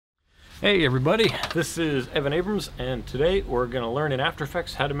Hey everybody, this is Evan Abrams, and today we're going to learn in After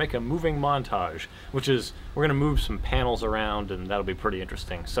Effects how to make a moving montage, which is, we're going to move some panels around and that'll be pretty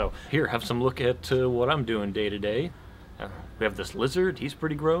interesting. So here, have some look at what I'm doing day to day. We have this lizard, he's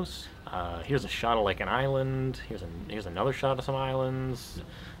pretty gross. Here's a shot of like an island, here's another shot of some islands.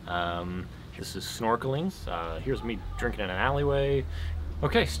 This is snorkeling, here's me drinking in an alleyway.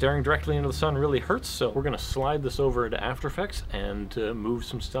 Okay, staring directly into the sun really hurts, so we're going to slide this over into After Effects and move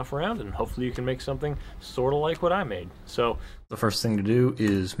some stuff around, and hopefully you can make something sort of like what I made. So the first thing to do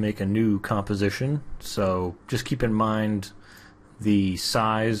is make a new composition, so just keep in mind the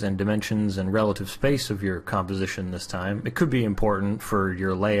size and dimensions and relative space of your composition this time. It could be important for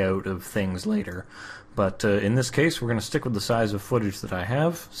your layout of things later, but in this case we're going to stick with the size of footage that I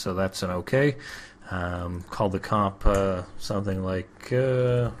have, so that's an okay. Call the comp something like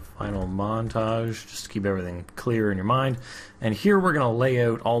final montage, just to keep everything clear in your mind. And here we're going to lay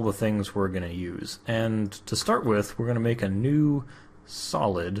out all the things we're going to use. And to start with, we're going to make a new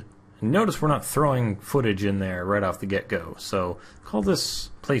solid. And notice we're not throwing footage in there right off the get-go. So call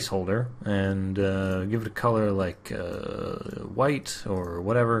this placeholder and give it a color like white or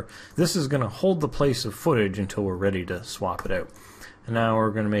whatever. This is going to hold the place of footage until we're ready to swap it out. And now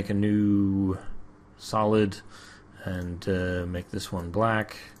we're going to make a new solid and make this one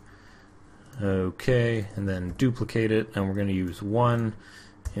black. Okay, and then duplicate it, and we're going to use one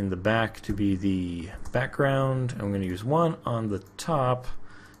in the back to be the background, and we're going to use one on the top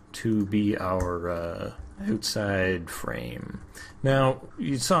to be our outside frame. Now,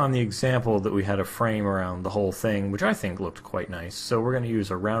 you saw in the example that we had a frame around the whole thing, which I think looked quite nice. So we're going to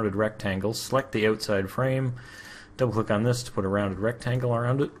use a rounded rectangle, select the outside frame, double click on this to put a rounded rectangle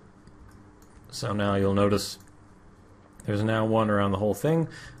around it. So now you'll notice there's now one around the whole thing,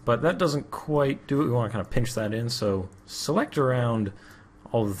 but that doesn't quite do it. We want to kind of pinch that in, so select around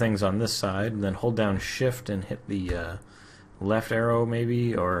all the things on this side, and then hold down Shift and hit the left arrow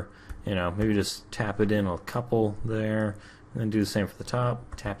maybe, or maybe just tap it in a couple there, and then do the same for the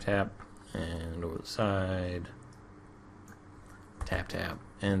top. Tap, tap, and over the side. Tap, tap,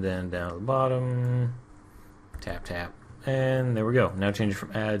 and then down at the bottom. Tap, tap. And there we go. Now change it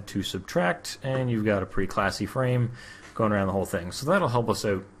from add to subtract, and you've got a pretty classy frame going around the whole thing. So that'll help us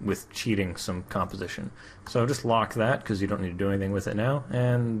out with cheating some composition. So just lock that, because you don't need to do anything with it now.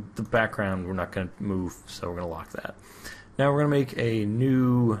 And the background we're not going to move, so we're going to lock that. Now we're going to make a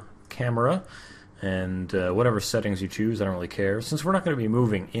new camera, and whatever settings you choose, I don't really care. Since we're not going to be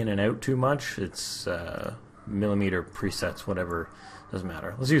moving in and out too much, it's millimeter presets, whatever, doesn't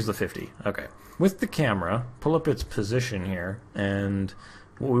matter. Let's use the 50. Okay. With the camera, pull up its position here, and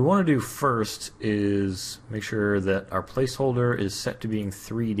what we want to do first is make sure that our placeholder is set to being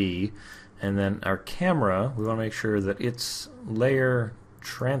 3D, and then our camera, we want to make sure that its layer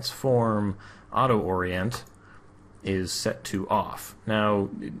transform auto orient is set to off. Now,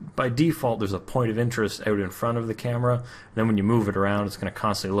 by default, there's a point of interest out in front of the camera, and then when you move it around, it's going to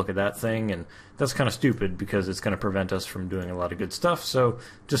constantly look at that thing, and that's kind of stupid because it's going to prevent us from doing a lot of good stuff, so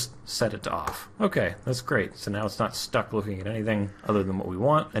just set it to off. Okay, that's great. So now it's not stuck looking at anything other than what we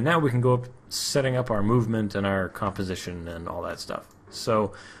want, and now we can go up setting up our movement and our composition and all that stuff.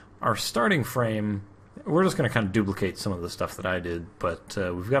 So our starting frame, we're just going to kind of duplicate some of the stuff that I did, but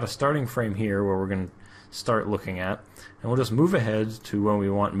we've got a starting frame here where we're going to start looking at, and we'll just move ahead to when we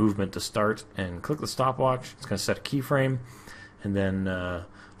want movement to start and click the stopwatch. It's going to set a keyframe, and then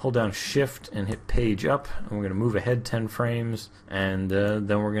hold down Shift and hit page up, and we're going to move ahead 10 frames, and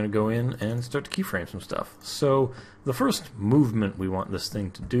then we're going to go in and start to keyframe some stuff. So the first movement we want this thing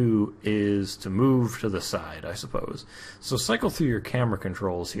to do is to move to the side, I suppose. So cycle through your camera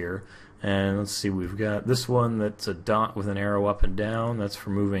controls here, and let's see, we've got this one that's a dot with an arrow up and down. That's for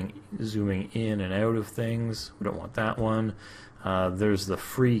zooming in and out of things. We don't want that one. There's the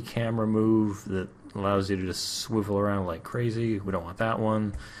free camera move that allows you to just swivel around like crazy. We don't want that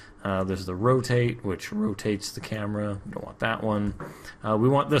one. There's the rotate, which rotates the camera. We don't want that one. We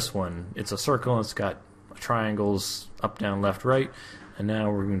want this one. It's a circle, and it's got triangles up, down, left, right. And now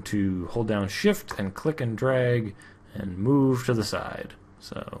we're going to hold down Shift and click and drag and move to the side.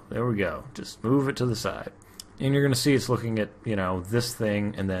 So there we go. Just move it to the side. And you're going to see it's looking at, this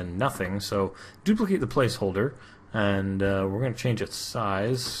thing and then nothing. So duplicate the placeholder, and we're going to change its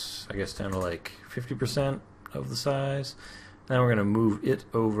size, I guess down to like 50% of the size. Now we're going to move it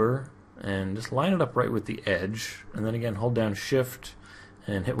over and just line it up right with the edge. And then again, hold down Shift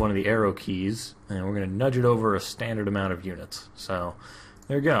and hit one of the arrow keys. And we're going to nudge it over a standard amount of units. So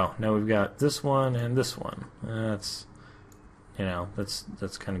there we go. Now we've got this one and this one. That's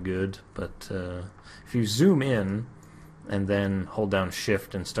kind of good, but if you zoom in, and then hold down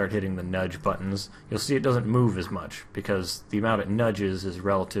shift and start hitting the nudge buttons, you'll see it doesn't move as much because the amount it nudges is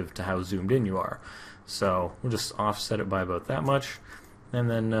relative to how zoomed in you are. So we'll just offset it by about that much, and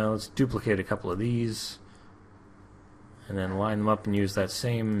then let's duplicate a couple of these and then line them up and use that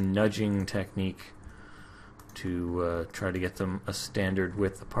same nudging technique to try to get them a standard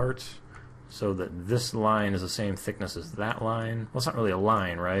width apart, so that this line is the same thickness as that line. Well, it's not really a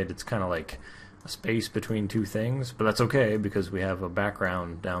line, right? It's kind of like a space between two things, but that's okay because we have a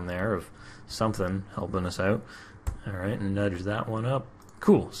background down there of something helping us out. Alright, and nudge that one up.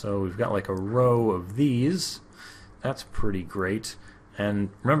 Cool, so we've got like a row of these. That's pretty great. And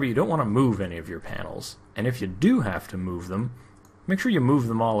remember, you don't want to move any of your panels. And if you do have to move them, make sure you move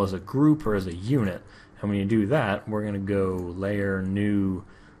them all as a group or as a unit. And when you do that, we're going to go Layer, New,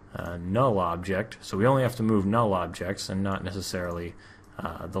 Null Object. So we only have to move null objects and not necessarily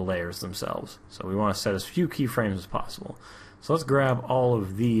the layers themselves. So we want to set as few keyframes as possible. So let's grab all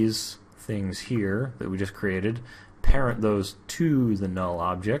of these things here that we just created, parent those to the null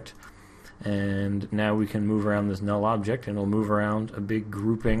object, and now we can move around this null object and it'll move around a big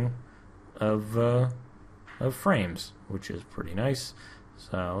grouping of frames, which is pretty nice.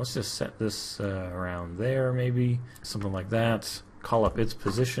 So let's just set this around there, maybe something like that. Call up its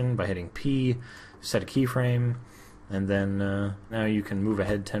position by hitting P, set a keyframe, and then now you can move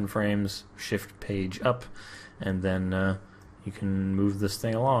ahead 10 frames, shift page up, and then you can move this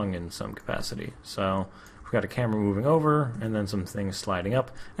thing along in some capacity. So we've got a camera moving over and then some things sliding up,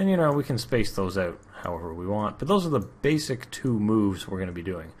 and you know, we can space those out however we want, but those are the basic two moves we're going to be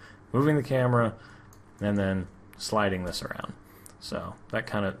doing: moving the camera and then sliding this around. So that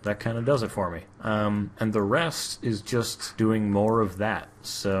kind of does it for me. And the rest is just doing more of that.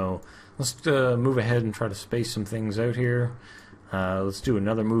 So let's move ahead and try to space some things out here. Let's do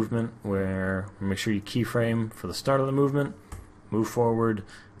another movement where make sure you keyframe for the start of the movement, move forward,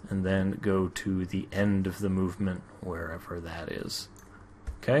 and then go to the end of the movement, wherever that is.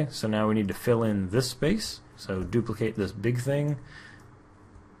 Okay, so now we need to fill in this space. So duplicate this big thing,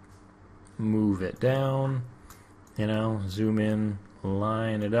 move it down, you know, zoom in,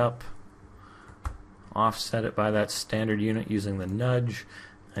 line it up, offset it by that standard unit using the nudge,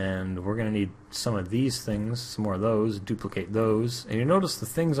 and we're going to need some of these things, some more of those, duplicate those, and you notice the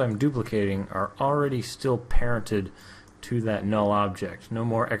things I'm duplicating are already still parented to that null object. No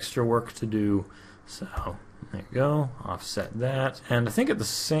more extra work to do. So there you go, offset that, and I think at the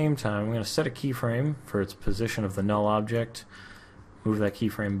same time I'm going to set a keyframe for its position of the null object, move that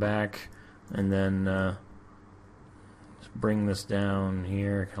keyframe back, and then bring this down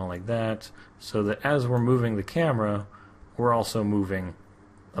here, kind of like that, so that as we're moving the camera, we're also moving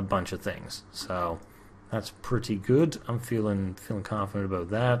a bunch of things. So that's pretty good. I'm feeling confident about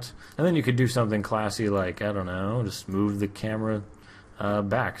that. And then you could do something classy like, I don't know, just move the camera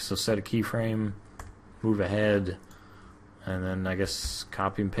back. So set a keyframe, move ahead, and then I guess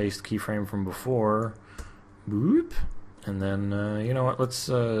copy and paste keyframe from before. Boop. And then you know what? Let's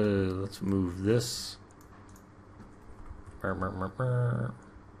move this.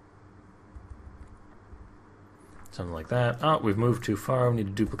 Something like that. Oh, we've moved too far. We need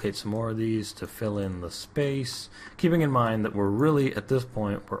to duplicate some more of these to fill in the space. Keeping in mind that we're really, at this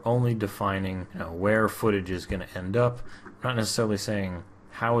point, we're only defining, you know, where footage is going to end up. We're not necessarily saying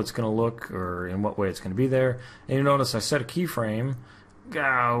how it's going to look or in what way it's going to be there. And you notice I set a keyframe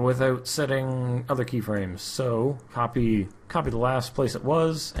without setting other keyframes. So copy the last place it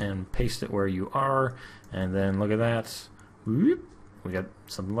was and paste it where you are. And then look at that. Whoop. We got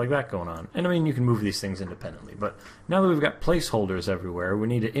something like that going on. And I mean, you can move these things independently, but now that we've got placeholders everywhere, we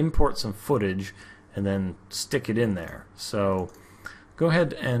need to import some footage and then stick it in there. So go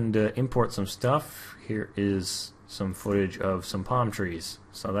ahead and import some stuff. Here is some footage of some palm trees.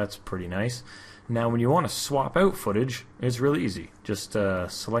 So that's pretty nice. Now when you want to swap out footage, it's really easy. Just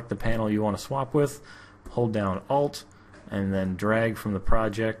select the panel you want to swap with, hold down Alt, and then drag from the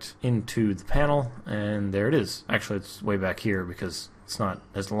project into the panel, and there it is. Actually, it's way back here because it's not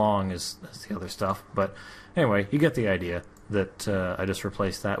as long as the other stuff, but anyway, you get the idea that I just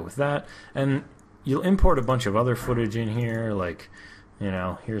replaced that with that. And you'll import a bunch of other footage in here, like, you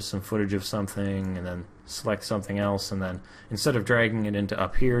know, here's some footage of something, and then select something else, and then instead of dragging it into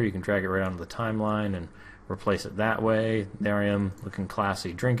up here, you can drag it right onto the timeline and replace it that way. There I am, looking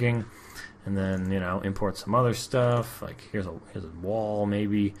classy, drinking. And then, you know, import some other stuff, like here's a wall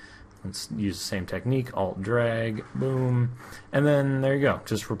maybe. Let's use the same technique, Alt drag, boom, and then there you go.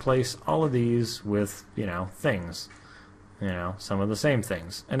 Just replace all of these with, you know, things, you know, some of the same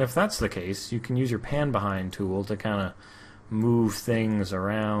things. And if that's the case, you can use your pan behind tool to kind of move things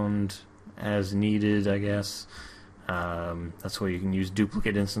around as needed, I guess. That's why you can use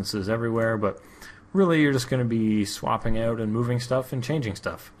duplicate instances everywhere, but really you're just going to be swapping out and moving stuff and changing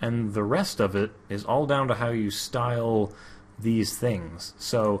stuff. And the rest of it is all down to how you style these things.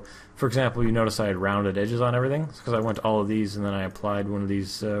 So, for example, you notice I had rounded edges on everything. It's because I went to all of these and then I applied one of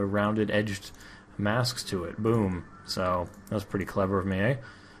these rounded edged masks to it. Boom. So that was pretty clever of me, eh?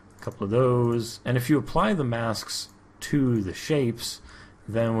 A couple of those. And if you apply the masks to the shapes,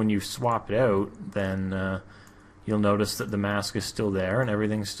 then when you swap it out, then you'll notice that the mask is still there and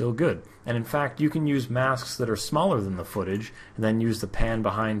everything's still good. And in fact, you can use masks that are smaller than the footage and then use the pan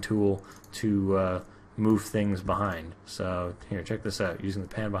behind tool to move things behind. So here, check this out. Using the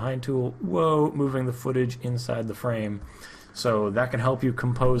pan behind tool, whoa, moving the footage inside the frame. So that can help you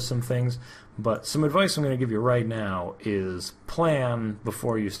compose some things. But some advice I'm going to give you right now is plan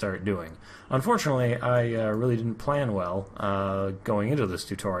before you start doing. Unfortunately, I really didn't plan well going into this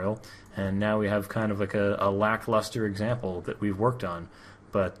tutorial, and now we have kind of like a lackluster example that we've worked on.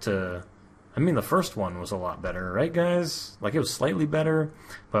 But I mean, the first one was a lot better, right, guys? Like, it was slightly better.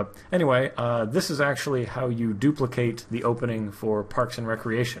 But anyway, this is actually how you duplicate the opening for Parks and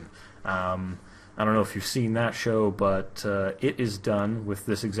Recreation. I don't know if you've seen that show, but it is done with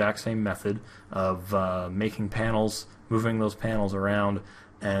this exact same method of making panels, moving those panels around,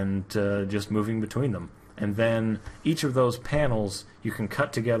 and just moving between them. And then each of those panels you can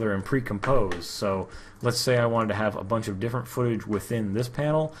cut together and pre-compose. So let's say I wanted to have a bunch of different footage within this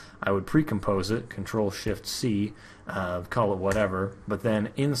panel. I would pre-compose it, Control-Shift-C, call it whatever. But then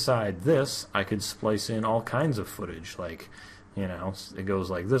inside this, I could splice in all kinds of footage. Like, you know, it goes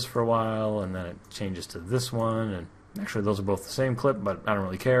like this for a while, and then it changes to this one. And actually, those are both the same clip, but I don't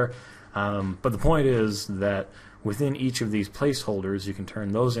really care. But the point is that within each of these placeholders, you can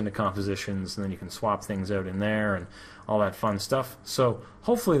turn those into compositions, and then you can swap things out in there and all that fun stuff. So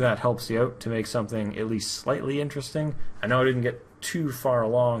hopefully that helps you out to make something at least slightly interesting. I know I didn't get too far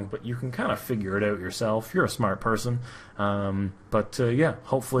along, but you can kind of figure it out yourself. You're a smart person. Yeah,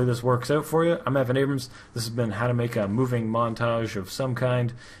 hopefully this works out for you. I'm Evan Abrams. This has been how to make a moving montage of some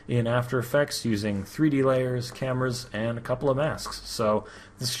kind in After Effects using 3D layers, cameras, and a couple of masks. So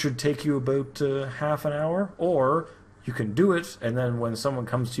this should take you about half an hour, or you can do it, and then when someone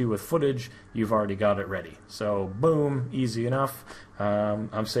comes to you with footage, you've already got it ready. So boom, easy enough.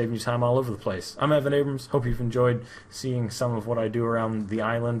 I'm saving you time all over the place. I'm Evan Abrams. Hope you've enjoyed seeing some of what I do around the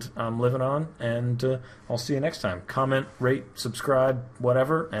island I'm living on, and I'll see you next time. Comment, rate, subscribe,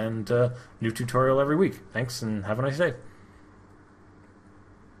 whatever, and new tutorial every week. Thanks, and have a nice day.